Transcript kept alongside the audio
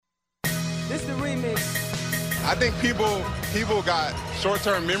This the remix. I think people got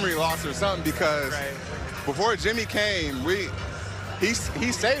short-term memory loss or something because before Jimmy came,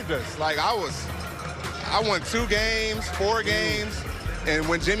 he saved us. Like I won 2 games, 4 games, and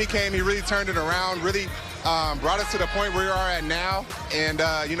when Jimmy came, he really turned it around, really brought us to the point where we are at now. And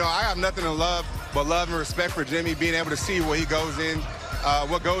I have nothing to love but love and respect for Jimmy, being able to see what he goes in,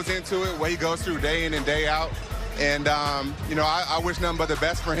 what goes into it, what he goes through day in and day out. And I wish nothing but the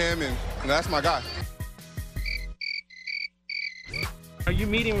best for him, and that's my guy. Are you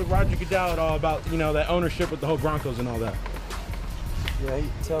meeting with Roger Goodell at all about, that ownership with the whole Broncos and all that? Yeah,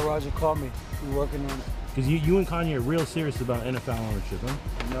 tell Roger call me. We're working on it. Because you and Kanye are real serious about NFL ownership, huh?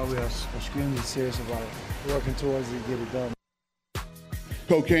 No, we are extremely serious about it. We're working towards it to get it done.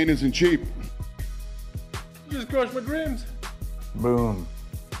 Cocaine isn't cheap. You just crushed my dreams. Boom.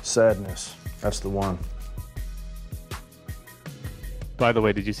 Sadness. That's the one. By the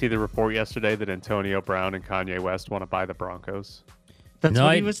way, did you see the report yesterday that Antonio Brown and Kanye West want to buy the Broncos? That's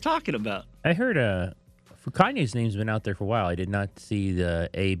what he was talking about. I heard for Kanye's name's been out there for a while. I did not see the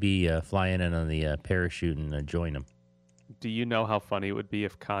AB flying in on the parachute and join him. Do you know how funny it would be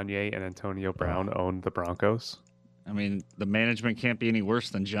if Kanye and Antonio Brown owned the Broncos? I mean, the management can't be any worse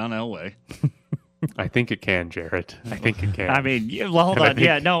than John Elway. I think it can, Jared. I think it can. I mean, hold on.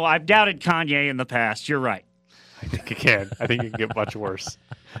 Yeah, no, I've doubted Kanye in the past. You're right. I think it can. I think it can get much worse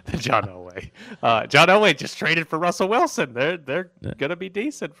than John Elway. John Elway just traded for Russell Wilson. They're going to be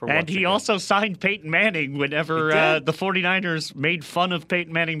decent for once And he again. also signed Peyton Manning whenever the 49ers made fun of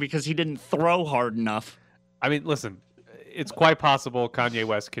Peyton Manning because he didn't throw hard enough. I mean, listen, it's quite possible Kanye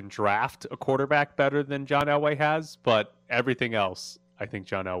West can draft a quarterback better than John Elway has, but everything else, I think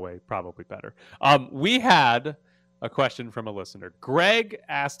John Elway probably better. We had a question from a listener. Greg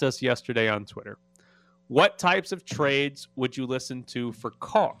asked us yesterday on Twitter, what types of trades would you listen to for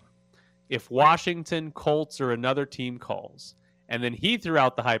Carr if Washington, Colts, or another team calls? And then he threw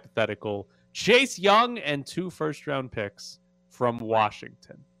out the hypothetical, Chase Young and 2 first-round picks from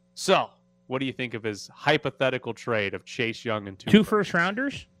Washington. So, what do you think of his hypothetical trade of Chase Young and 2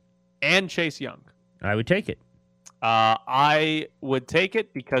 first-rounders? And Chase Young. I would take it. I would take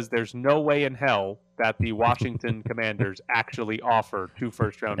it because there's no way in hell that the Washington Commanders actually offer 2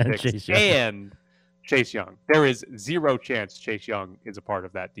 first-round picks and Chase Young. There is 0 chance Chase Young is a part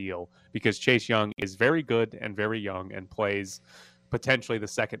of that deal because Chase Young is very good and very young and plays potentially the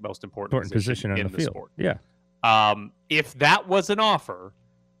second most important position in the field. sport. Yeah. If that was an offer,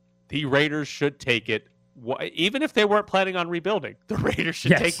 the Raiders should take it. Even if they weren't planning on rebuilding, the Raiders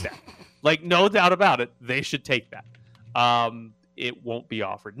should take that. Like, no doubt about it, they should take that. It won't be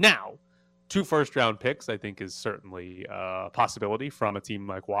offered. Now, 2 first-round picks, I think, is certainly a possibility from a team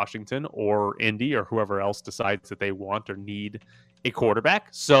like Washington or Indy or whoever else decides that they want or need a quarterback.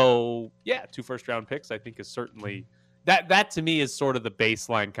 So, yeah, 2 first-round picks, I think, is certainly that to me is sort of the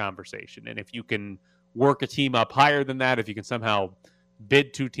baseline conversation. And if you can work a team up higher than that, if you can somehow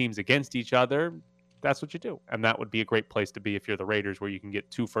bid 2 teams against each other, that's what you do. And that would be a great place to be if you're the Raiders, where you can get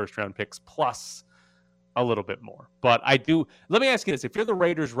 2 first-round picks plus a little bit more. But let me ask you this. If you're the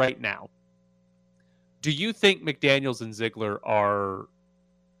Raiders right now, do you think McDaniels and Ziegler are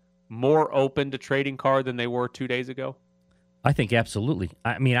more open to trading Carr than they were 2 days ago? I think absolutely.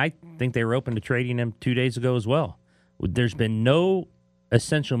 I mean, I think they were open to trading him 2 days ago as well. There's been no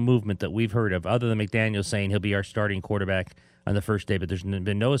essential movement that we've heard of other than McDaniels saying he'll be our starting quarterback on the first day, but there's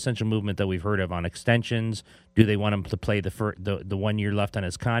been no essential movement that we've heard of on extensions. Do they want him to play the 1 year left on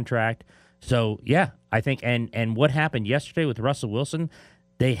his contract? So, yeah, I think, and what happened yesterday with Russell Wilson,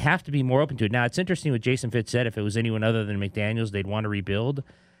 they have to be more open to it. Now, it's interesting what Jason Fitz said. If it was anyone other than McDaniels, they'd want to rebuild.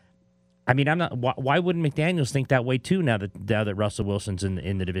 I mean, why wouldn't McDaniels think that way too now that Russell Wilson's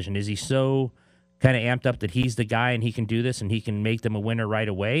in the division? Is he so kind of amped up that he's the guy and he can do this and he can make them a winner right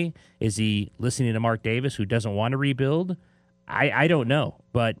away? Is he listening to Mark Davis, who doesn't want to rebuild? I don't know,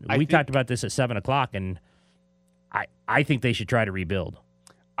 but we talked about this at 7 o'clock, and I think they should try to rebuild.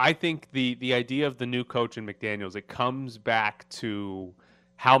 I think the idea of the new coach in McDaniels, it comes back to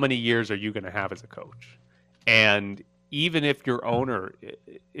how many years are you going to have as a coach? And even if your owner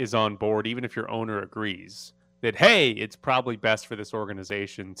is on board, even if your owner agrees that, hey, it's probably best for this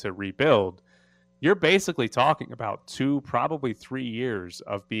organization to rebuild, you're basically talking about 2, probably 3 years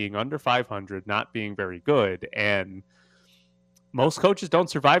of being under 500, not being very good. And most coaches don't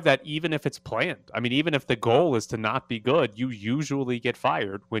survive that, even if it's planned. I mean, even if the goal is to not be good, you usually get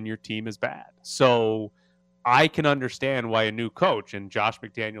fired when your team is bad. So I can understand why a new coach, and Josh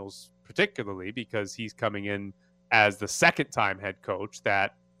McDaniels particularly, because he's coming in as the second-time head coach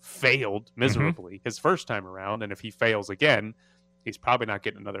that failed miserably his first time around. And if he fails again, He's probably not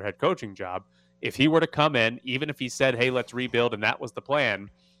getting another head coaching job. If he were to come in, even if he said, hey, let's rebuild, and that was the plan,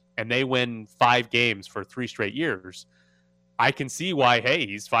 and they win 5 games for 3 straight years, I can see why, hey,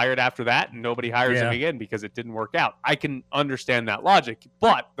 he's fired after that and nobody hires him again because it didn't work out. I can understand that logic.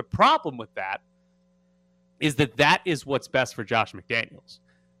 But the problem with that is that is what's best for Josh McDaniels.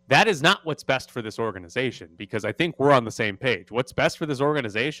 That is not what's best for this organization, because I think we're on the same page. What's best for this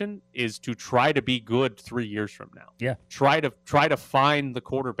organization is to try to be good 3 years from now. Yeah. Try to find the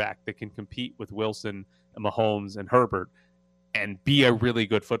quarterback that can compete with Wilson and Mahomes and Herbert and be a really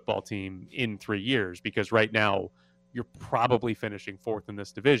good football team in 3 years, because right now you're probably finishing 4th in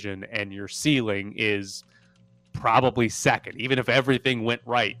this division and your ceiling is probably 2nd. Even if everything went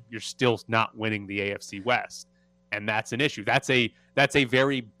right, you're still not winning the AFC West. And that's an issue. That's a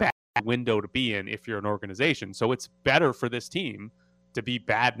very bad window to be in if you're an organization. So it's better for this team to be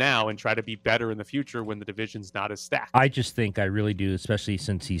bad now and try to be better in the future when the division's not as stacked. I just think I really do, especially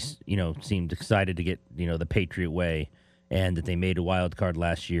since he's, seemed excited to get, the Patriot way and that they made a wild card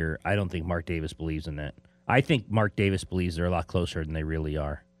last year. I don't think Mark Davis believes in that. I think Mark Davis believes they're a lot closer than they really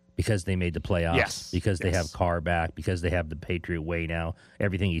are because they made the playoffs, because they have Carr back, because they have the Patriot way now.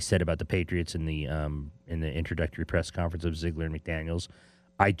 Everything he said about the Patriots in the introductory press conference of Ziegler and McDaniels,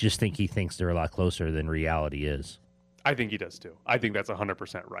 I just think he thinks they're a lot closer than reality is. I think he does too. I think that's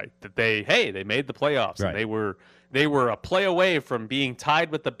 100% right. That they made the playoffs, right, and they were a play away from being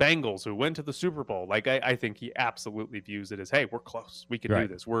tied with the Bengals, who went to the Super Bowl. Like I think he absolutely views it as, hey, we're close. We can do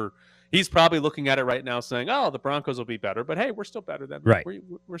this. He's probably looking at it right now, saying, oh, the Broncos will be better, but hey, we're still better than them. Right.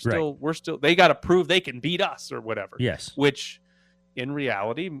 We're still. They got to prove they can beat us or whatever. Yes. Which, in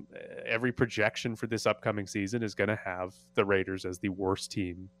reality, every projection for this upcoming season is going to have the Raiders as the worst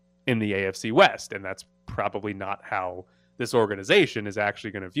team in the AFC West, and that's probably not how this organization is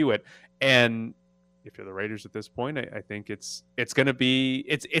actually going to view it. And if you're the Raiders at this point, I think it's going to be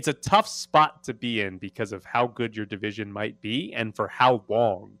it's a tough spot to be in because of how good your division might be and for how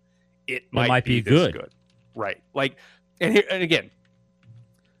long it might be this good. Right. Like, and again,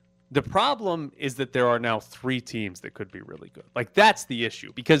 the problem is that there are now 3 teams that could be really good. Like, that's the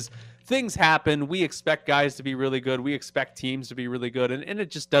issue, because things happen. We expect guys to be really good. We expect teams to be really good. And it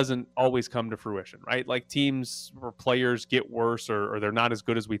just doesn't always come to fruition, right? Like, teams or players get worse or they're not as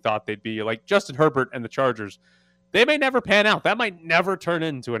good as we thought they'd be. Like Justin Herbert and the Chargers, they may never pan out. That might never turn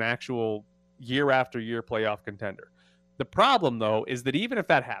into an actual year after year playoff contender. The problem, though, is that even if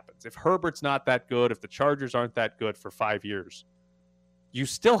that happens, if Herbert's not that good, if the Chargers aren't that good for 5 years, you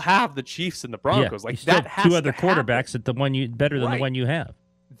still have the Chiefs and the Broncos. Like, that has 2 other quarterbacks happen. at the one better than the one you have.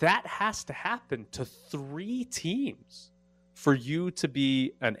 That has to happen to 3 teams for you to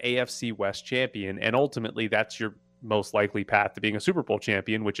be an AFC West champion, and ultimately that's your most likely path to being a Super Bowl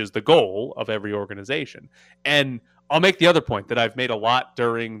champion, which is the goal of every organization. And I'll make the other point that I've made a lot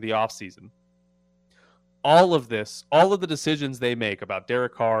during the offseason. All of the decisions they make about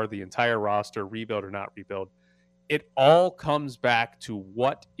Derek Carr, the entire roster, rebuild or not rebuild, it all comes back to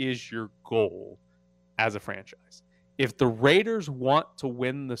what is your goal as a franchise. If the Raiders want to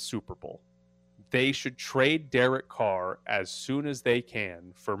win the Super Bowl, they should trade Derek Carr as soon as they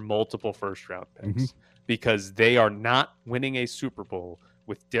can for multiple first-round picks, because they are not winning a Super Bowl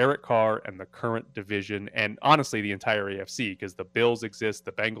with Derek Carr and the current division, and honestly the entire AFC, because the Bills exist,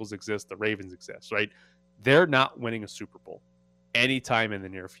 the Bengals exist, the Ravens exist, right? They're not winning a Super Bowl anytime in the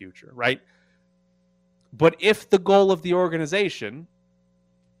near future, right? But if the goal of the organization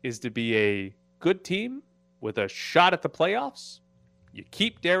is to be a good team with a shot at the playoffs, you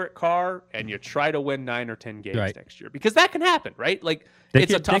keep Derek Carr and you try to win 9 or 10 games next year, because that can happen, right? Like,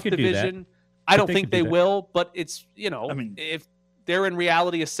 it's a tough division. I don't think they will, but it's, if they're in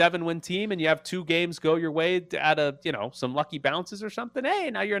reality a 7-win team and you have 2 games go your way out of, some lucky bounces or something,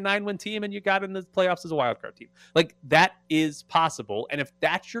 hey, now you're a 9-win team and you got in the playoffs as a wild card team. Like, that is possible. And if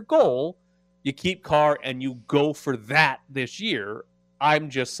that's your goal, you keep Carr and you go for that this year. I'm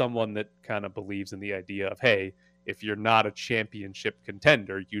just someone that kind of believes in the idea of, hey, if you're not a championship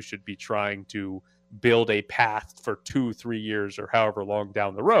contender, you should be trying to build a path for 2-3 years or however long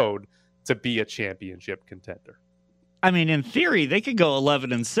down the road to be a championship contender. I mean, in theory, they could go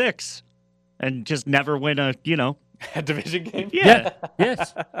 11-6 and just never win a division game. Yeah.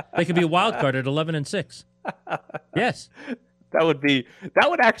 Yes. They could be a wild card at 11-6. Yes. That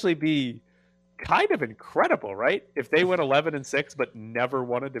would actually be kind of incredible, right? If they went 11-6 but never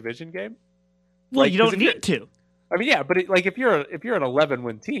won a division game. Well, you don't need to. I mean, yeah, but if you're an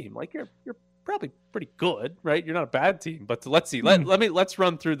 11-win team, like you're probably pretty good, right? You're not a bad team. But let's see. Let's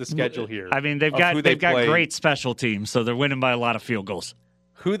run through the schedule here. I mean, they've got great special teams, so they're winning by a lot of field goals.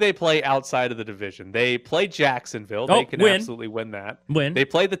 who they play outside of the division. They play Jacksonville. Oh, They can win. absolutely win that. Win. They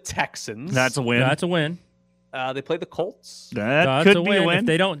play the Texans. That's a win. That's a win. They play the Colts. That That's could a be win. a win.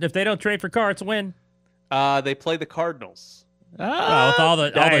 If they don't trade for Carr, it's a win. They play the Cardinals. Well, with all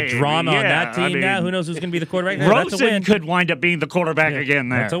the Hey, drama on yeah, that team I mean, now, who knows who's going to be the quarterback? That's a Rosen win. could wind up being the quarterback again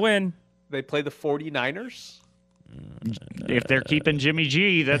there. That's a win. They play the 49ers. If they're keeping Jimmy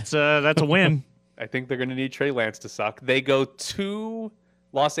G, that's a win. I think they're going to need Trey Lance to suck. They go to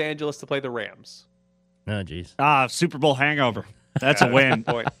Los Angeles to play the Rams. Oh, jeez. Super Bowl hangover. That's a win.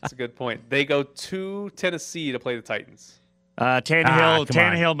 That's a good point. They go to Tennessee to play the Titans.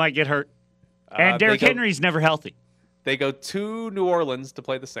 Tannehill might get hurt. And Derrick Henry's never healthy. They go to New Orleans to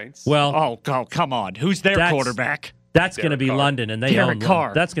play the Saints. Well, come on. Who's their quarterback? That's going to be Carr. London, and they Derek own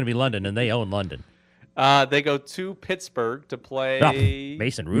Carr. That's going to be London, and they own London. They go to Pittsburgh to play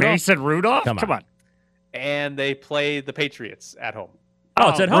Mason Rudolph. Mason Rudolph? Come on. and they play the Patriots at home. Oh,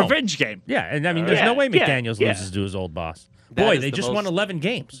 it's at home. Revenge game. Yeah, and I mean, there's no way McDaniels yeah. loses to his old boss. That Boy, is they the just most- won 11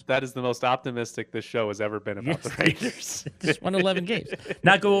 games. That is the most optimistic this show has ever been about the Raiders. Just won 11 games.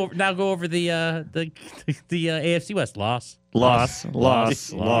 Now go over the AFC West loss. Loss. I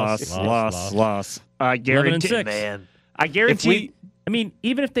 11 and guarantee. 6. Man, I guarantee. I mean,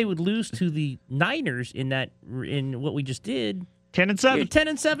 even if they would lose to the Niners in what we just did, 10-7. you're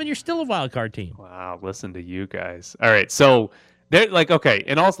 10-7. You're still a wild card team. wow, listen to you guys. All right, so they're like, okay,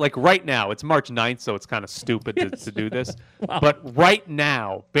 and also like right now, it's March 9th, so it's kind of stupid to do this. Wow. But right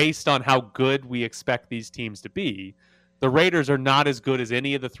now, based on how good we expect these teams to be, the Raiders are not as good as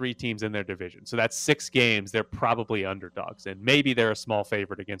any of the three teams in their division. So that's 6 games. They're probably underdogs, and maybe they're a small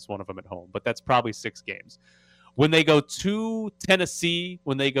favorite against one of them at home, but that's probably 6 games. When they go to Tennessee,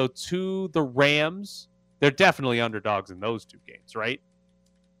 when they go to the Rams, they're definitely underdogs in those 2 games, right?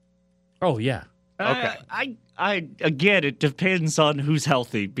 Oh yeah. Okay. Again, it depends on who's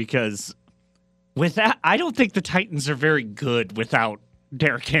healthy because with that, I don't think the Titans are very good without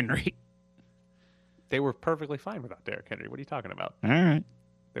Derrick Henry. They were perfectly fine without Derrick Henry. What are you talking about? All right.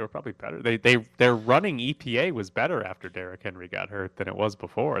 They were probably better. Their running EPA was better after Derrick Henry got hurt than it was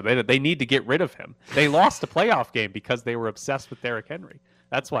before. They need to get rid of him. They lost a playoff game because they were obsessed with Derrick Henry.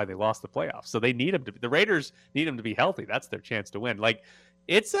 That's why they lost the playoffs. So they need him to. The Raiders need him to be healthy. That's their chance to win. Like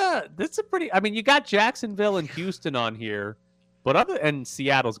it's a pretty. I mean, you got Jacksonville and Houston on here, but and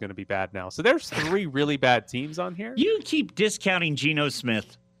Seattle's going to be bad now. So there's 3 really bad teams on here. You keep discounting Geno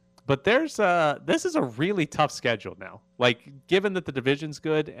Smith. But this is a really tough schedule now. Like, given that the division's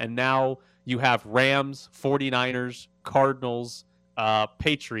good, and now you have Rams, 49ers, Cardinals,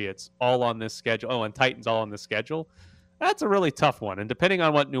 Patriots all on this schedule. Oh, and Titans all on this schedule. That's a really tough one. And depending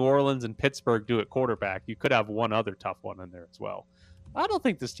on what New Orleans and Pittsburgh do at quarterback, you could have one other tough one in there as well. I don't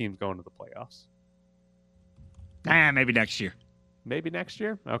think this team's going to the playoffs. Maybe next year. Maybe next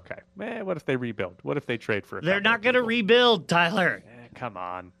year? Okay. What if they rebuild? What if they trade for a They're couple not of going to people? rebuild, Tyler. Come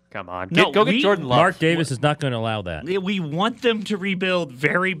on. No, Go get Jordan Love. Mark Davis is not going to allow that. We want them to rebuild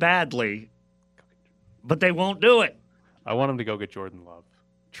very badly, but they won't do it. I want him to go get Jordan Love.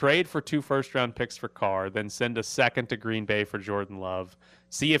 Trade for 2 first-round picks for Carr, then send a second to Green Bay for Jordan Love.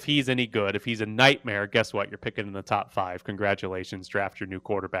 See if he's any good. If he's a nightmare, guess what? You're picking in the top 5. Congratulations. Draft your new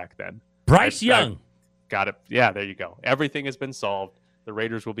quarterback then. Bryce Young. Got it. Yeah, there you go. Everything has been solved. The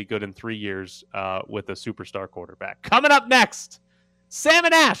Raiders will be good in 3 years with a superstar quarterback. Coming up next, Sam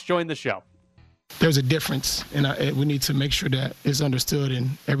and Ash join the show. There's a difference, and we need to make sure that it's understood.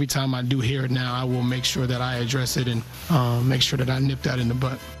 And every time I do hear it now, I will make sure that I address it and make sure that I nip that in the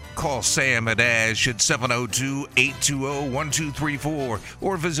butt. Call Sam and Ash at 702-820-1234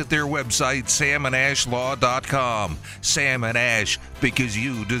 or visit their website, samandashlaw.com. Sam and Ash, because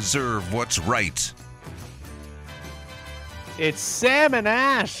you deserve what's right. It's Sam and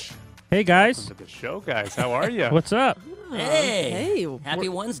Ash. Hey, guys. Welcome to the show, guys. How are you? What's up? Hey, happy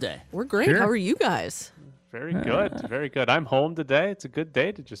Wednesday. We're great. Sure. How are you guys? Very good. Very good. I'm home today. It's a good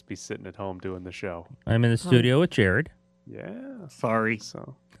day to just be sitting at home doing the show. I'm in the studio with Jared. Yeah. Sorry.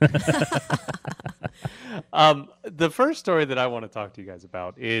 So the first story that I want to talk to you guys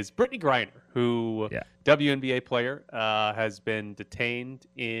about is Brittany Griner, who WNBA player, has been detained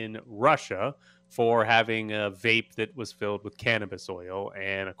in Russia for having a vape that was filled with cannabis oil.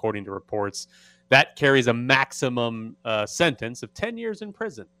 And according to reports, that carries a maximum sentence of 10 years in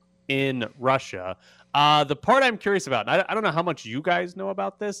prison in Russia. The part I'm curious about, and I don't know how much you guys know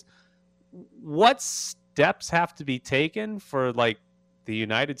about this, what steps have to be taken for like the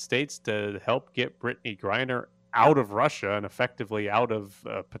United States to help get Brittany Griner out of Russia and effectively out of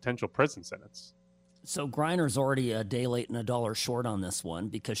a potential prison sentence? So Griner's already a day late and a dollar short on this one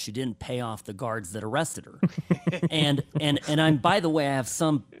because she didn't pay off the guards that arrested her. and I'm, by the way, I have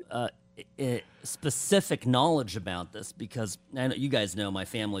some specific knowledge about this because I know, you guys know my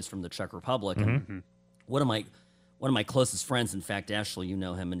family's from the Czech Republic, and one of my closest friends, in fact, Ashley, you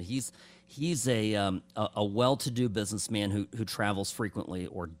know him, and he's a well-to-do businessman who travels frequently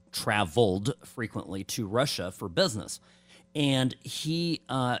or traveled frequently to Russia for business. And he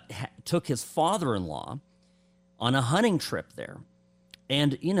took his father-in-law on a hunting trip there.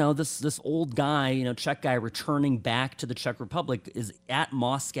 And, you know, this old guy, you know, Czech guy returning back to the Czech Republic is at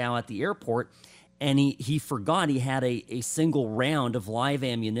Moscow at the airport, and he forgot he had a single round of live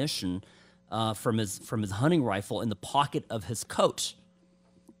ammunition from his hunting rifle in the pocket of his coat.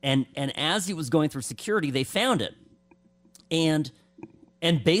 And as he was going through security, they found it.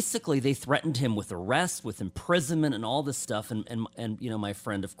 And basically, they threatened him with arrest, with imprisonment, and all this stuff. And you know, my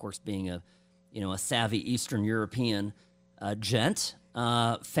friend, of course, being a savvy Eastern European gent,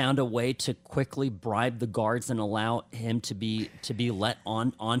 found a way to quickly bribe the guards and allow him to be let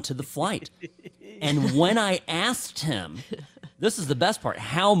onto the flight. And when I asked him, this is the best part,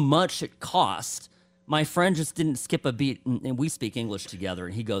 how much it cost, my friend just didn't skip a beat, and we speak English together.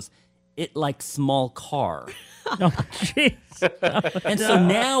 And he goes, "It like small car." Oh, jeez. And so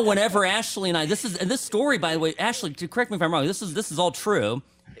now, whenever Ashley and I, this story, by the way, Ashley, correct me if I'm wrong. This is all true,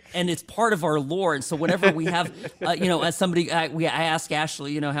 and it's part of our lore. And so whenever we have, as somebody, I ask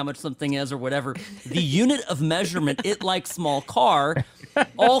Ashley, you know, how much something is or whatever, the unit of measurement, "it like small car,"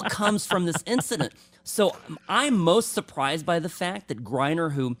 all comes from this incident. So I'm most surprised by the fact that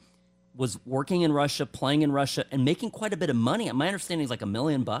Griner, who was working in Russia, playing in Russia, and making quite a bit of money. My understanding is like $1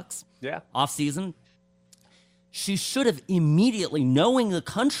 million off season. She should have immediately, knowing the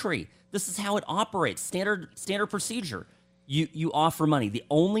country, this is how it operates, standard procedure. You offer money. The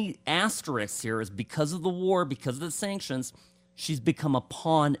only asterisk here is because of the war, because of the sanctions, she's become a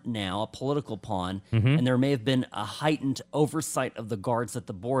pawn now, a political pawn, and there may have been a heightened oversight of the guards at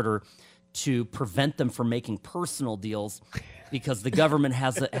the border to prevent them from making personal deals because the government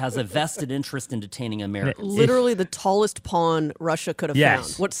has a vested interest in detaining Americans. Literally the tallest pawn Russia could have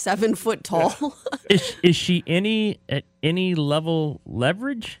found. What, 7 foot tall? Is she at any level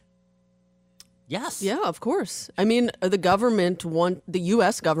leverage? Yes. Yeah, of course. I mean, the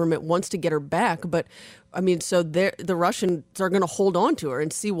U.S. government wants to get her back, but I mean, so the Russians are going to hold on to her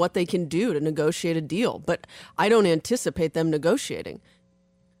and see what they can do to negotiate a deal. But I don't anticipate them negotiating.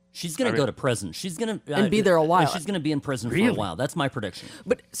 She's going to go to prison. She's going to and be there a while. She's going to be in prison for a while. That's my prediction.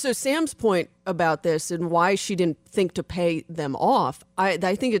 But so Sam's point about this and why she didn't think to pay them off, I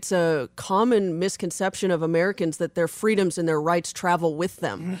think it's a common misconception of Americans that their freedoms and their rights travel with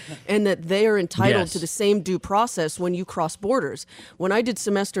them and that they are entitled to the same due process when you cross borders. When I did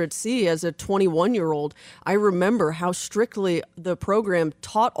semester at sea as a 21-year-old, I remember how strictly the program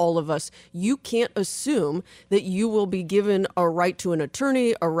taught all of us, you can't assume that you will be given a right to an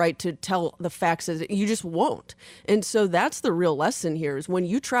attorney, a right to tell the facts. You just won't. And so that's the real lesson here is when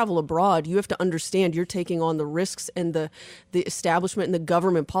you travel abroad, you have to understand you're taking on the risks and the establishment and the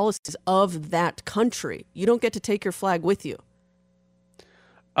government policies of that country. You don't get to take your flag with you.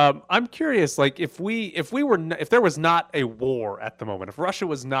 I'm curious, like if there was not a war at the moment, if Russia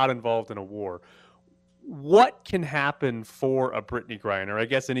was not involved in a war, what can happen for a Brittney Griner, I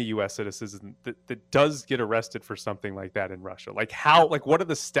guess any U.S. citizen that does get arrested for something like that in Russia? Like what are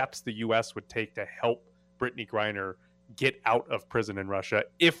the steps the U.S. would take to help Brittney Griner get out of prison in Russia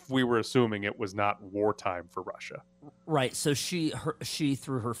if we were assuming it was not wartime for Russia? Right. So she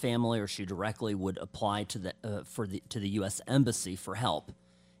through her family or she directly would apply to the U.S. Embassy for help.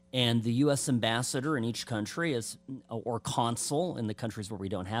 And the U.S. ambassador in each country or consul in the countries where we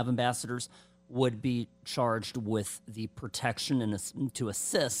don't have ambassadors would be charged with the protection and to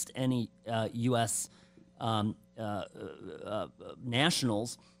assist any U.S.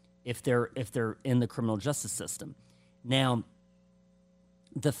 Nationals if they're in the criminal justice system. Now,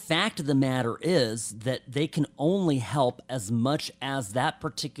 the fact of the matter is that they can only help as much as that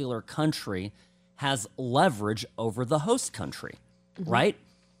particular country has leverage over the host country, right?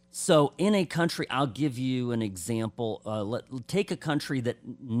 So in a country, I'll give you an example. Take a country that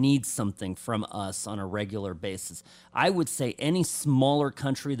needs something from us on a regular basis. I would say any smaller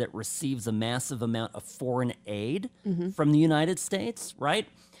country that receives a massive amount of foreign aid from the United States, right?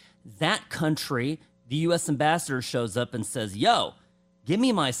 That country, the U.S. ambassador shows up and says, yo, give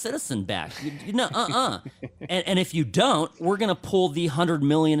me my citizen back. And if you don't, we're going to pull the $100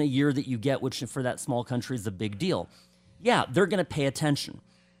 million a year that you get, which for that small country is a big deal. Yeah, they're going to pay attention.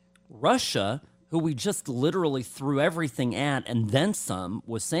 Russia, who we just literally threw everything at and then some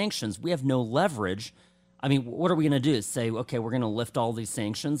with sanctions. We have no leverage. I mean, what are we going to do? Say, okay, we're going to lift all these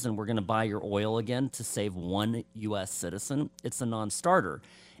sanctions and we're going to buy your oil again to save one U.S. citizen? It's a non-starter.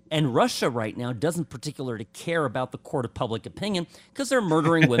 And Russia right now doesn't particularly care about the court of public opinion because they're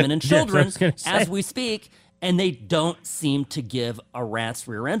murdering women and children as we speak, and they don't seem to give a rat's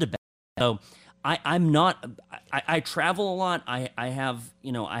rear end about it. So I'm not. I travel a lot. I have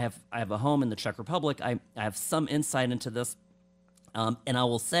a home in the Czech Republic. I have some insight into this, and I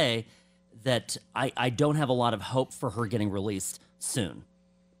will say that I don't have a lot of hope for her getting released soon.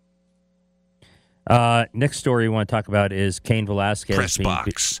 Next story we want to talk about is Cain Velasquez. Press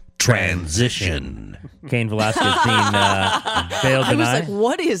box transition. Cain Velasquez being bail denied. I was like,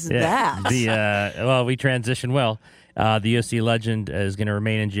 what is that? Well, we transition well. The UFC legend is going to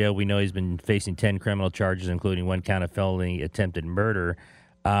remain in jail. We know he's been facing 10 criminal charges, including 1 count of felony attempted murder.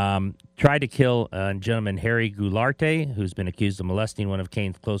 Tried to kill a gentleman, Harry Goularte, who's been accused of molesting one of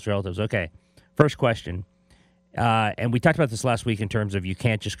Cain's close relatives. Okay, first question. And we talked about this last week in terms of you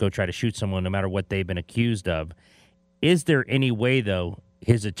can't just go try to shoot someone no matter what they've been accused of. Is there any way, though,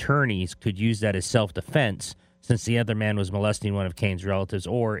 his attorneys could use that as self-defense since the other man was molesting one of Cain's relatives,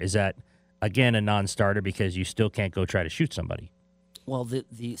 or is that, again, a non-starter because you still can't go try to shoot somebody? Well,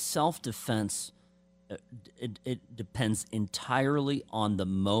 the self-defense, it depends entirely on the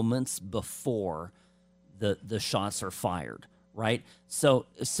moments before the shots are fired, right? So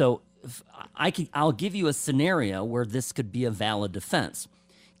I'll give you a scenario where this could be a valid defense.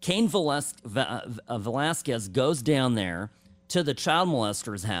 Cain Velasquez goes down there to the child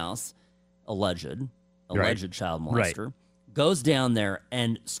molester's house, alleged child molester, right. Goes down there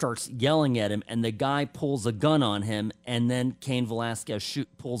and starts yelling at him, and the guy pulls a gun on him, and then Cain Velasquez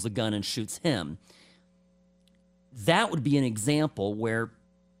pulls a gun and shoots him. That would be an example where,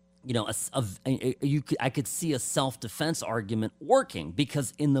 I could see a self-defense argument working,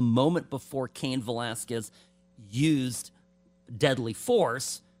 because in the moment before Cain Velasquez used deadly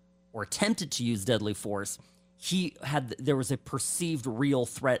force or attempted to use deadly force, there was a perceived real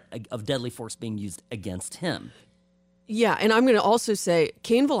threat of deadly force being used against him. Yeah, and I'm going to also say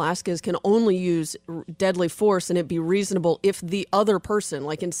Cain Velasquez can only use deadly force and it be reasonable if the other person,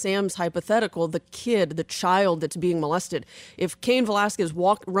 like in Sam's hypothetical, the child that's being molested, if Cain Velasquez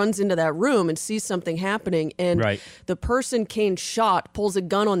runs into that room and sees something happening and the person Cain shot pulls a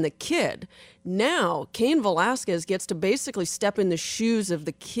gun on the kid, now Cain Velasquez gets to basically step in the shoes of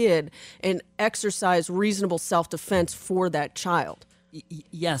the kid and exercise reasonable self-defense for that child.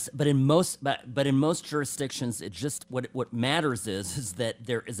 Yes, but in most jurisdictions, it just what matters is that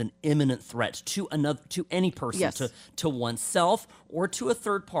there is an imminent threat to any person, yes. to oneself or to a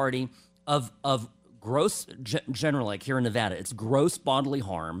third party of gross, generally like here in Nevada, it's gross bodily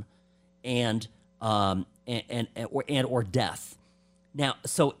harm and or death. Now,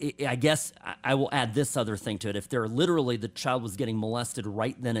 so I guess I will add this other thing to it. If the child was getting molested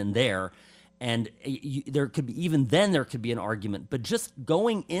right then and there. And there could be an argument, but just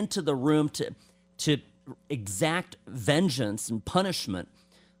going into the room to exact vengeance and punishment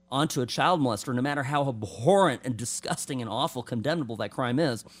onto a child molester, no matter how abhorrent and disgusting and awful, condemnable that crime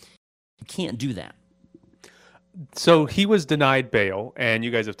is, you can't do that. So he was denied bail, and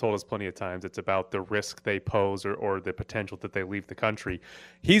you guys have told us plenty of times it's about the risk they pose or the potential that they leave the country.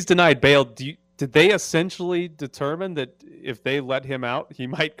 He's denied bail. Did they essentially determine that if they let him out, he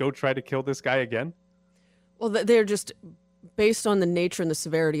might go try to kill this guy again? Well, they're just, based on the nature and the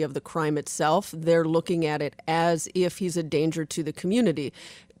severity of the crime itself, they're looking at it as if he's a danger to the community.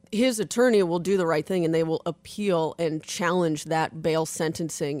 His attorney will do the right thing, and they will appeal and challenge that bail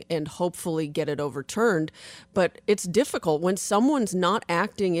sentencing and hopefully get it overturned. But it's difficult when someone's not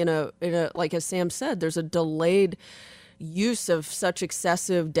acting in a like as Sam said, there's a delayed use of such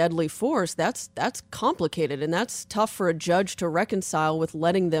excessive deadly force. That's complicated, and that's tough for a judge to reconcile with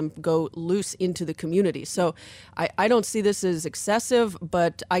letting them go loose into the community. So I don't see this as excessive,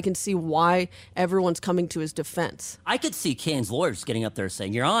 but I can see why everyone's coming to his defense. I could see Cain's lawyers getting up there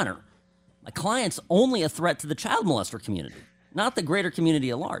saying, Your Honor, my client's only a threat to the child molester community, not the greater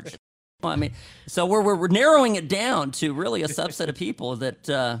community at large. I mean, so we're narrowing it down to really a subset of people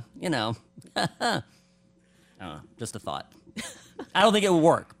that, just a thought. I don't think it would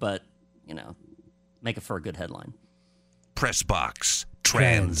work, but, make it for a good headline. Press box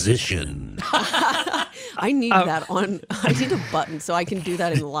transition. I need that I need a button so I can do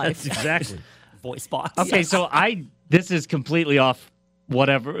that in life. Exactly. Voice box. Okay, yes. so this is completely off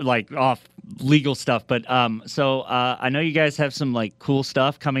off legal stuff, but I know you guys have some cool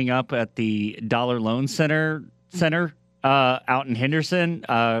stuff coming up at the Dollar Loan Center Out in Henderson.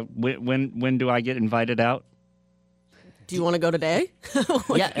 When do I get invited out? Do you want to go today?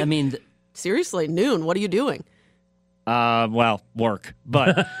 Yeah, I mean, seriously, noon. What are you doing? Well, work.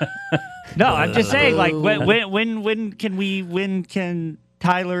 But no, I'm just saying. Like, when can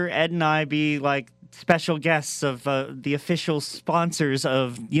Tyler, Ed, and I be like special guests of the official sponsors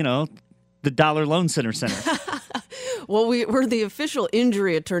of the Dollar Loan Center? Well, we're the official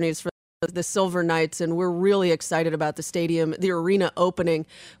injury attorneys for the Silver Knights, and we're really excited about the arena opening.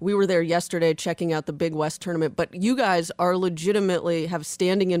 We were there yesterday checking out the Big West tournament, but you guys are legitimately have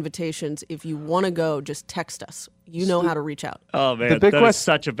standing invitations. If you want to go, just text us. You know how to reach out. Oh, man, that is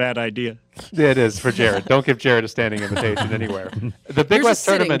such a bad idea. It is for Jared. Don't give Jared a standing invitation anywhere. The Big West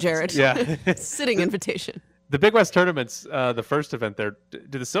tournament, Jared. Yeah, sitting invitation. The Big West tournament's the first event there.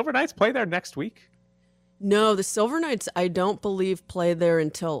 Do the Silver Knights play there next week? No, the Silver Knights, I don't believe, play there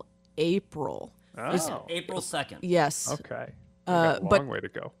until April. Oh. April 2nd. Yes. Okay. Long way to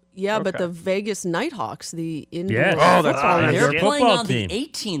go. Yeah, Okay. but the Vegas Nighthawks, the indoor that's football right. They're team. playing on team. the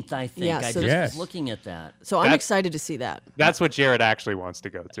 18th, I think. Yeah, I so- just was looking at that. So I'm excited to see that. That's what Jared actually wants to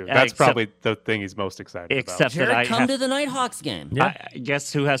go to. Yeah, That's except- probably the thing he's most excited Except that Jared, I come to the Nighthawks game. Yeah. I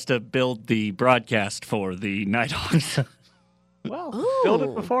guess who has to build the broadcast for the Nighthawks? about. Well, build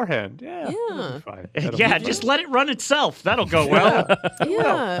it beforehand. Yeah. Yeah. That'll be fine. That'll Yeah, be just fine. let it run itself. That'll go well.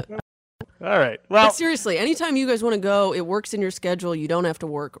 Yeah. All right. Well, But seriously, anytime you guys want to go, it works in your schedule. You don't have to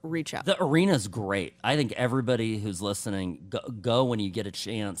work. Reach out. The arena's great. I think everybody who's listening, go when you get a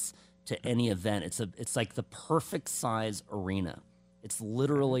chance to any event. It's like the perfect size arena. It's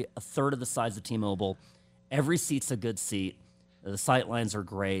literally a third of the size of T-Mobile. Every seat's a good seat. The sight lines are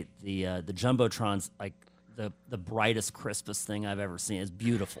great. The Jumbotrons, like the brightest, crispest thing I've ever seen. It's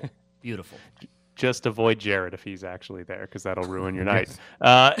beautiful. Beautiful. just avoid Jared if he's actually there, because that'll ruin your night.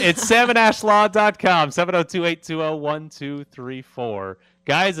 It's salmonashlaw.com, 702-820-1234.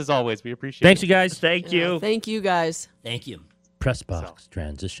 Guys, as always, we appreciate Thanks, it. you guys. Thank you. Thank you, guys. Thank you. Press box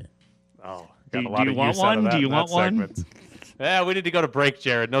transition. Oh, Do- got a lot do you of want use out of one? that Do you in that want one? segment. Yeah, we need to go to break,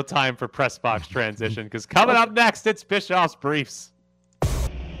 Jared. No time for press box transition, because coming up next, it's Bischoff's Briefs.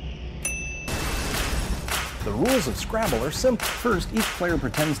 The rules of Scrabble are simple. First, each player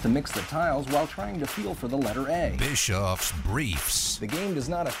pretends to mix the tiles while trying to feel for the letter A. Bischoff's Briefs. The game does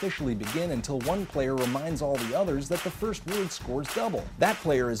not officially begin until one player reminds all the others that the first word scores double. That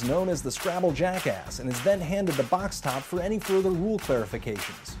player is known as the Scrabble Jackass and is then handed the box top for any further rule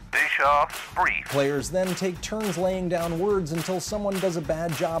clarifications. Bischoff's Briefs. Players then take turns laying down words until someone does a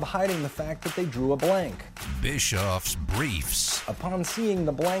bad job hiding the fact that they drew a blank. Bischoff's Briefs. Upon seeing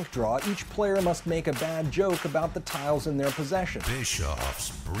the blank draw, each player must make a bad joke about the tiles in their possession.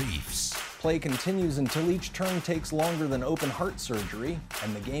 Bischoff's Briefs. Play continues until each turn takes longer than open heart surgery,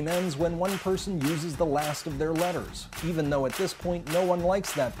 and the game ends when one person uses the last of their letters. Even though at this point no one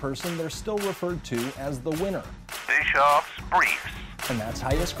likes that person, they're still referred to as the winner. Bischoff's Briefs. And that's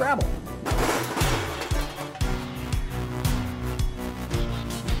how you Scrabble.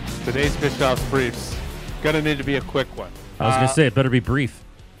 Today's Bischoff's Briefs. Gonna need to be a quick one. I was going to say, it better be brief.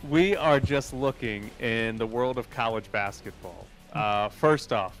 We are just looking in the world of college basketball.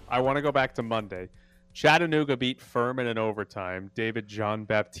 First off, I want to go back to Monday. Chattanooga beat Furman in overtime. David Jean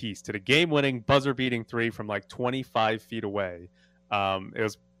Baptiste hit a game-winning, buzzer-beating three from like 25 feet away. It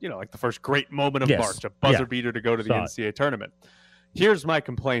was, like the first great moment of Yes. March, a buzzer Yeah. beater to go to the Saw it. NCAA tournament. Here's my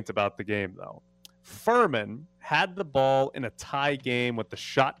complaint about the game, though. Furman had the ball in a tie game with the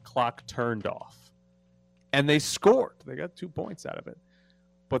shot clock turned off, and they scored. They got 2 points out of it,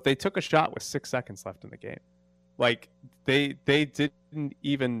 but they took a shot with 6 seconds left in the game. Like they didn't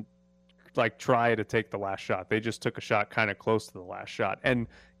even try to take the last shot. They just took a shot kind of close to the last shot. And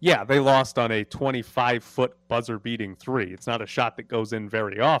yeah, they lost on a 25-foot buzzer beating three. It's not a shot that goes in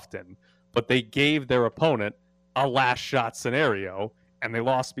very often, but they gave their opponent a last shot scenario and they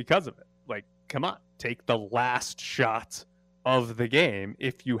lost because of it. Like, come on, take the last shot of the game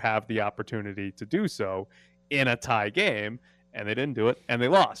if you have the opportunity to do so in a tie game. And they didn't do it, and they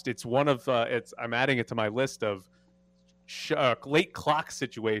lost. It's one of I'm adding it to my list of late clock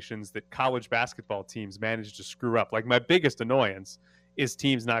situations that college basketball teams manage to screw up. Like, my biggest annoyance is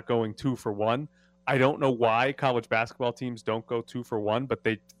teams not going 2 for 1. I don't know why college basketball teams don't go 2 for 1, but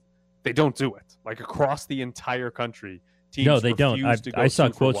they don't do it. Like, across the entire country, teams No, they don't. refuse to go I saw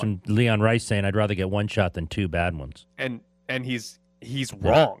 2 for quotes 1. from Leon Rice saying, I'd rather get one shot than 2 bad ones. And he's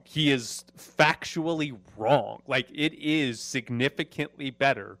wrong. He is factually wrong. Like, it is significantly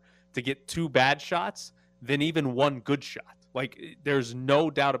better to get 2 bad shots than even 1 good shot. Like, there's no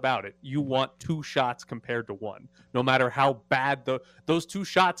doubt about it. You want 2 shots compared to 1. No matter how bad those 2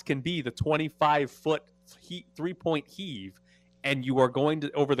 shots can be, the 25-foot 3-point heave, and you are going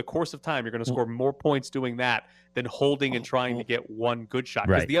to, over the course of time, you're going to score more points doing that than holding and trying to get one good shot.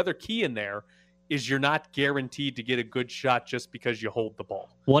 Because Right. the other key in there is you're not guaranteed to get a good shot just because you hold the ball.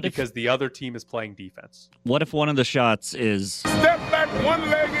 Because the other team is playing defense. What if one of the shots is Step back,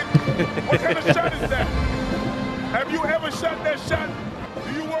 one-legged. What kind of shot is that? Have you ever shot that shot?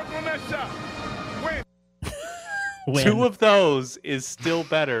 Do you work on that shot? When? Two of those is still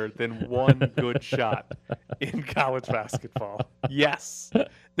better than one good shot in college basketball. Yes,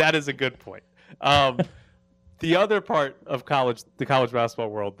 that is a good point. The other part of the college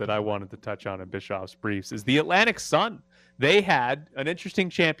basketball world that I wanted to touch on in Bischoff's briefs is the Atlantic Sun. They had an interesting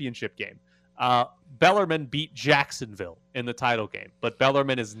championship game. Bellarmine beat Jacksonville in the title game, but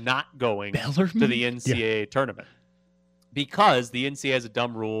Bellarmine is not going to the NCAA tournament because the NCAA has a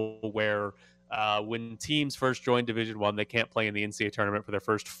dumb rule where when teams first join Division I, they can't play in the NCAA tournament for their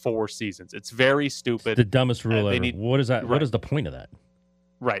first 4 seasons. It's very stupid. The dumbest rule ever. What is that? Right. What is the point of that?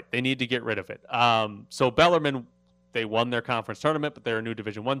 Right. They need to get rid of it. So Bellarmine, they won their conference tournament, but they're a new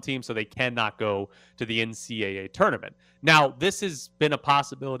Division I team, so they cannot go to the NCAA tournament. Now, this has been a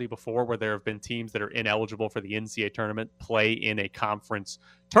possibility before where there have been teams that are ineligible for the NCAA tournament play in a conference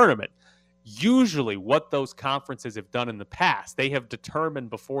tournament. Usually what those conferences have done in the past, they have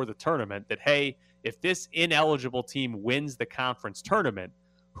determined before the tournament that, hey, if this ineligible team wins the conference tournament,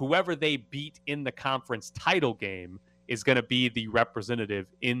 whoever they beat in the conference title game is going to be the representative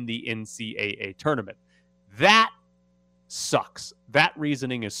in the NCAA tournament. That sucks. That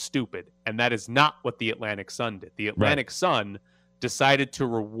reasoning is stupid, and that is not what the Atlantic Sun did. The Atlantic Sun decided to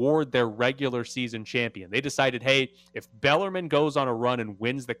reward their regular season champion. They decided, hey, if Bellarmine goes on a run and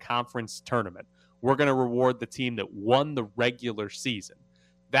wins the conference tournament, we're going to reward the team that won the regular season.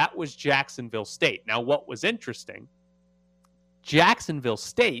 That was Jacksonville State. Now, what was interesting, Jacksonville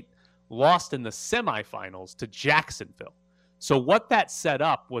State lost in the semifinals to Jacksonville. So what that set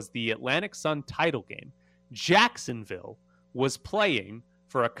up was the Atlantic Sun title game. Jacksonville was playing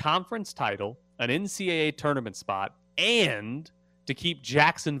for a conference title, an NCAA tournament spot, and to keep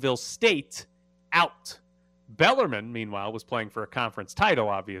Jacksonville State out. Bellarmine, meanwhile, was playing for a conference title,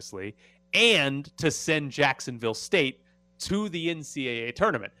 obviously, and to send Jacksonville State to the NCAA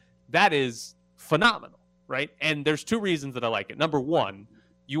tournament. That is phenomenal, right? And there's 2 reasons that I like it. Number one,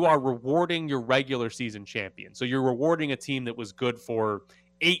 you are rewarding your regular season champion. So you're rewarding a team that was good for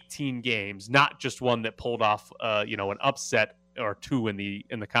 18 games, not just one that pulled off, an upset or 2 in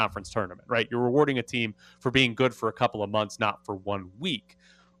the conference tournament, right? You're rewarding a team for being good for a couple of months, not for 1 week.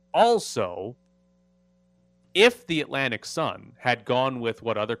 Also, if the Atlantic Sun had gone with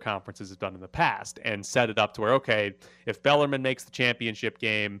what other conferences have done in the past and set it up to where, okay, if Bellarmine makes the championship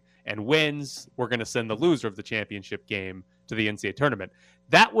game and wins, we're going to send the loser of the championship game to the NCAA tournament.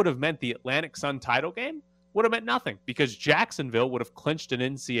 That would have meant the Atlantic Sun title game would have meant nothing because Jacksonville would have clinched an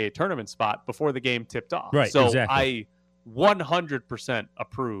NCAA tournament spot before the game tipped off. Right, so exactly. I 100%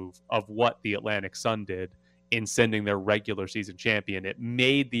 approve of what the Atlantic Sun did in sending their regular season champion. It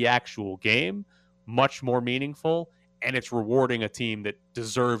made the actual game much more meaningful, and it's rewarding a team that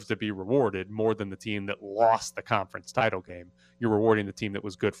deserves to be rewarded more than the team that lost the conference title game. You're rewarding the team that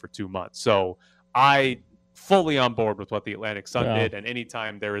was good for 2 months. So I fully on board with what the Atlantic Sun did, and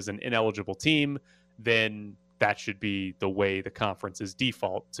anytime there is an ineligible team, then that should be the way the conference's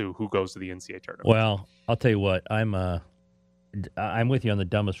default to who goes to the NCAA tournament. Well, I'll tell you what, I'm with you on the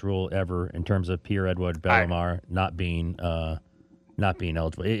dumbest rule ever in terms of Pierre-Edouard Bellemare not being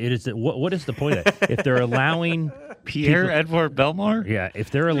eligible. It is what is the point of that? If they're allowing Pierre-Edouard Bellemare? Yeah, if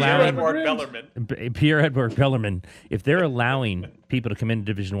they're allowing Pierre-Edouard Bellarmine, if they're allowing people to come into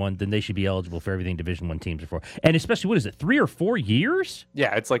Division I, then they should be eligible for everything Division I teams are for. And especially, what is it, 3 or 4 years?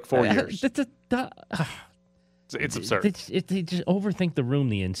 Yeah, it's like 4 years. It's absurd. They just overthink the room,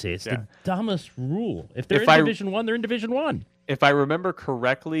 the NCAA. It's the dumbest rule. If they're in Division I, they're in Division I. If I remember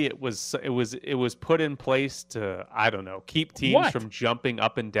correctly, it was put in place to, I don't know, keep teams from jumping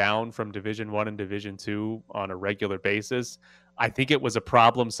up and down from Division I and Division II on a regular basis. I think it was a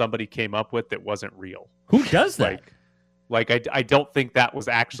problem somebody came up with that wasn't real. Who does that? I don't think that was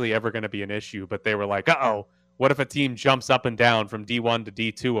actually ever going to be an issue, but they were like, uh-oh, what if a team jumps up and down from D1 to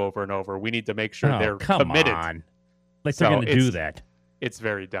D2 over and over? We need to make sure they're committed. On. Like they're going to do that. It's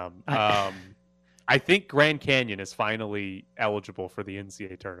very dumb. I think Grand Canyon is finally eligible for the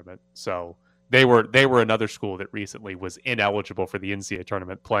NCAA tournament. So they were another school that recently was ineligible for the NCAA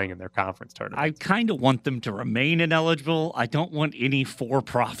tournament playing in their conference tournament. I kind of want them to remain ineligible. I don't want any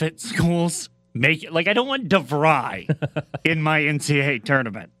for-profit schools make it. Like, I don't want DeVry in my NCAA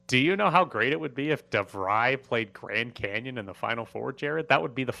tournament. Do you know how great it would be if DeVry played Grand Canyon in the Final Four, Jared? That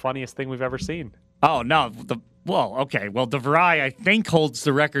would be the funniest thing we've ever seen. Oh, no. Okay. Well, DeVry, I think, holds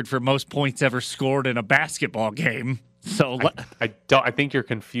the record for most points ever scored in a basketball game. So I think you're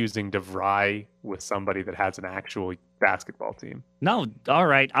confusing DeVry with somebody that has an actual basketball team. No, all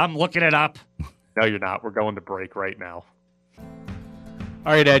right. I'm looking it up. No, you're not. We're going to break right now.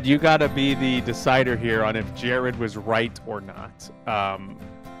 All right, Ed, you got to be the decider here on if Jared was right or not.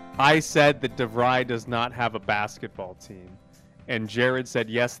 I said that DeVry does not have a basketball team, and Jared said,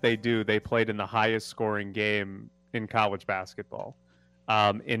 yes, they do. They played in the highest scoring game in college basketball.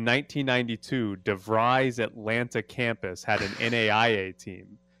 In 1992, DeVry's Atlanta campus had an NAIA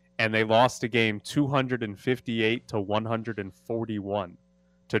team, and they lost a game 258 to 141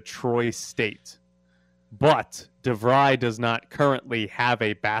 to Troy State. But DeVry does not currently have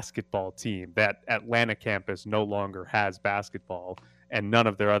a basketball team. That Atlanta campus no longer has basketball, and none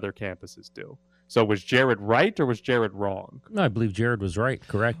of their other campuses do. So was Jared right or was Jared wrong? No, I believe Jared was right.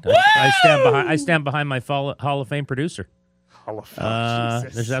 Correct. I stand behind my Hall of Fame producer. Hall of Fame.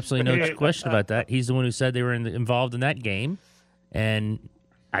 There's absolutely no question about that. He's the one who said they were involved in that game, and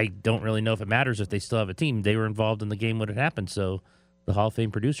I don't really know if it matters if they still have a team. They were involved in the game when it happened, so the Hall of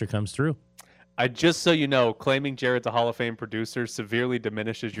Fame producer comes through. Just so you know, claiming Jared's a Hall of Fame producer severely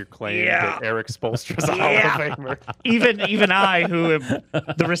diminishes your claim that Eric Spoelstra is a Hall of Famer. Even I, who am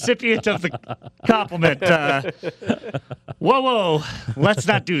the recipient of the compliment. Whoa, let's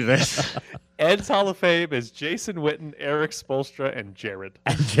not do this. Ed's Hall of Fame is Jason Witten, Eric Spoelstra, and Jared.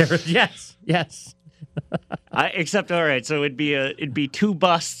 Yes. Except, all right, so it'd be two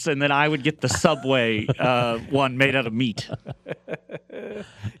busts, and then I would get the Subway one made out of meat.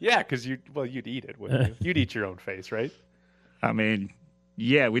 Yeah, because you'd eat it, wouldn't you? You'd eat your own face, right? I mean,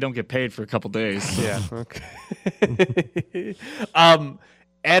 yeah, we don't get paid for a couple days. Yeah. Okay.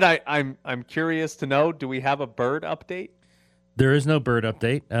 Ed, I'm curious to know, do we have a bird update? There is no bird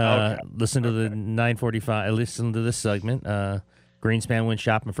update. Okay. Listen to the 9:45. Listen to this segment. Greenspan went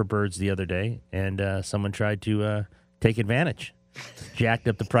shopping for birds the other day, and someone tried to take advantage. Jacked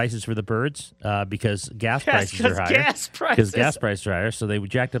up the prices for the birds because gas prices are higher. Because gas prices are higher, so they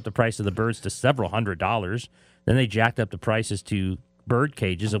jacked up the price of the birds to several $100s. Then they jacked up the prices to bird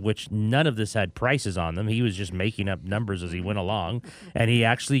cages, of which none of this had prices on them. He was just making up numbers as he went along, and he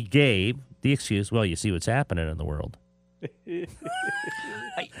actually gave the excuse, well, you see what's happening in the world.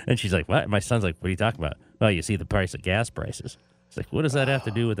 And she's like, what? My son's like, what are you talking about? Well, you see the price of gas prices. It's like, what does that have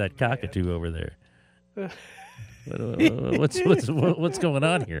to do with that cockatoo over there? What's going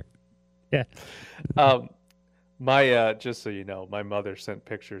on here? Yeah. My just so you know, my mother sent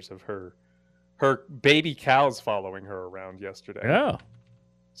pictures of her baby cows following her around yesterday. Oh.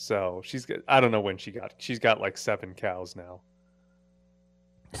 So I don't know when she's got like 7 cows now.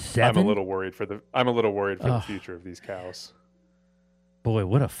 7? I'm a little worried for the future of these cows. Boy,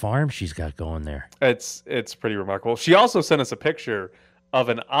 what a farm she's got going there. It's pretty remarkable. She also sent us a picture of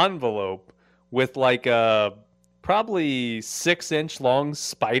an envelope with like a probably 6-inch long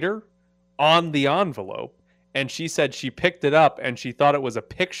spider on the envelope. And she said she picked it up and she thought it was a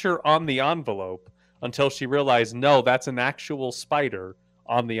picture on the envelope until she realized, no, that's an actual spider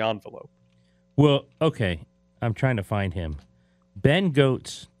on the envelope. Well, okay. I'm trying to find him. Ben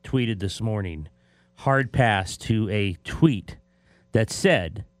Goetz tweeted this morning, hard pass to a tweet that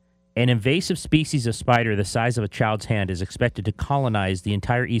said, an invasive species of spider the size of a child's hand is expected to colonize the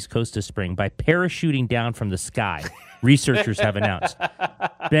entire East Coast this spring by parachuting down from the sky, researchers have announced.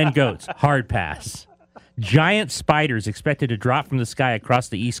 Ben Goetz, hard pass. Giant spiders expected to drop from the sky across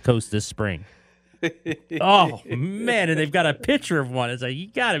the East Coast this spring. Oh, man, and they've got a picture of one. It's like, you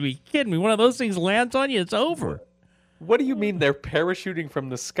got to be kidding me. One of those things lands on you, it's over. What do you mean they're parachuting from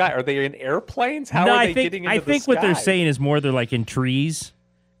the sky? Are they in airplanes? How are they getting into the sky? I think what they're saying is more they're like in trees.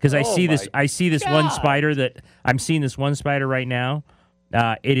 Because I see this one spider I'm seeing this one spider right now.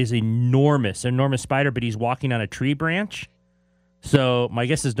 It is enormous spider, but he's walking on a tree branch. So my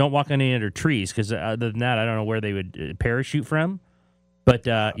guess is don't walk on any other trees, because other than that, I don't know where they would parachute from. But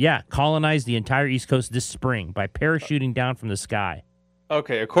colonize the entire East Coast this spring by parachuting down from the sky.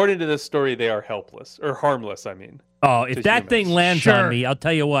 Okay, according to this story, they are helpless or harmless. I mean, oh, if that thing lands on me, I'll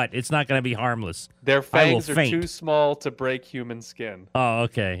tell you what, it's not going to be harmless. Their fangs are too small to break human skin. Oh,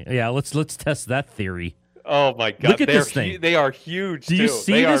 okay, yeah. Let's test that theory. Oh my God! Look at this thing. They are huge. Do you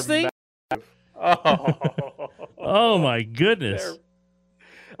see this thing? Oh. Oh my goodness.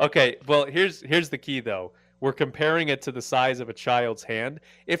 Okay, well here's the key though. We're comparing it to the size of a child's hand.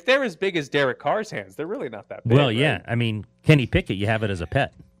 If they're as big as Derek Carr's hands, they're really not that big. Well, yeah. Right? I mean, Kenny Pickett, you have it as a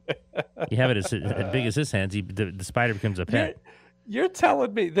pet. You have it as big as his hands. The spider becomes a pet. You're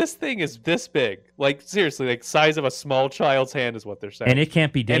telling me this thing is this big? Like seriously, like size of a small child's hand is what they're saying. And it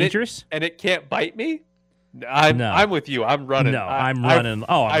can't be dangerous? And it can't bite me? I'm with you. I'm running. No, I'm running.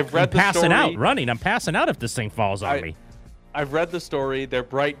 I'm passing story. out running. I'm passing out if this thing falls on me. I've read the story. They're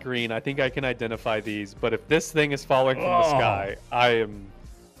bright green. I think I can identify these. But if this thing is falling from the sky, I'm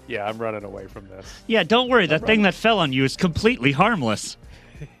running away from this. Yeah, don't worry. That thing that fell on you is completely harmless.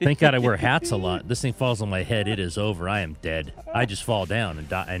 Thank God I wear hats a lot. This thing falls on my head, it is over. I am dead. I just fall down and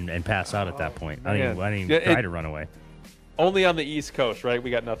die and pass out at that point. I didn't even try to run away. Only on the East Coast, right?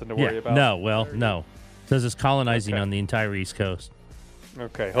 We got nothing to worry about. No. It says it's colonizing on the entire East Coast.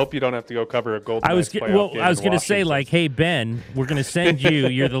 Okay, hope you don't have to go cover a Golden I was Knights going to say, like, hey, Ben, we're going to send you.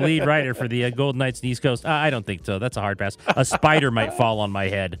 You're the lead writer for the Golden Knights in the East Coast. I don't think so. That's a hard pass. A spider might fall on my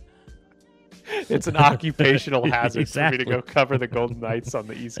head. It's an occupational hazard Exactly. for me to go cover the Golden Knights on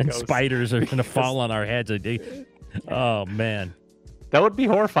the East And Coast. spiders are going to fall on our heads. Oh, man. That would be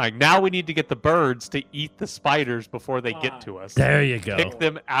horrifying. Now we need to get the birds to eat the spiders before they get to us. There you go. Pick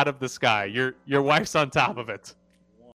them out of the sky. Your wife's on top of it.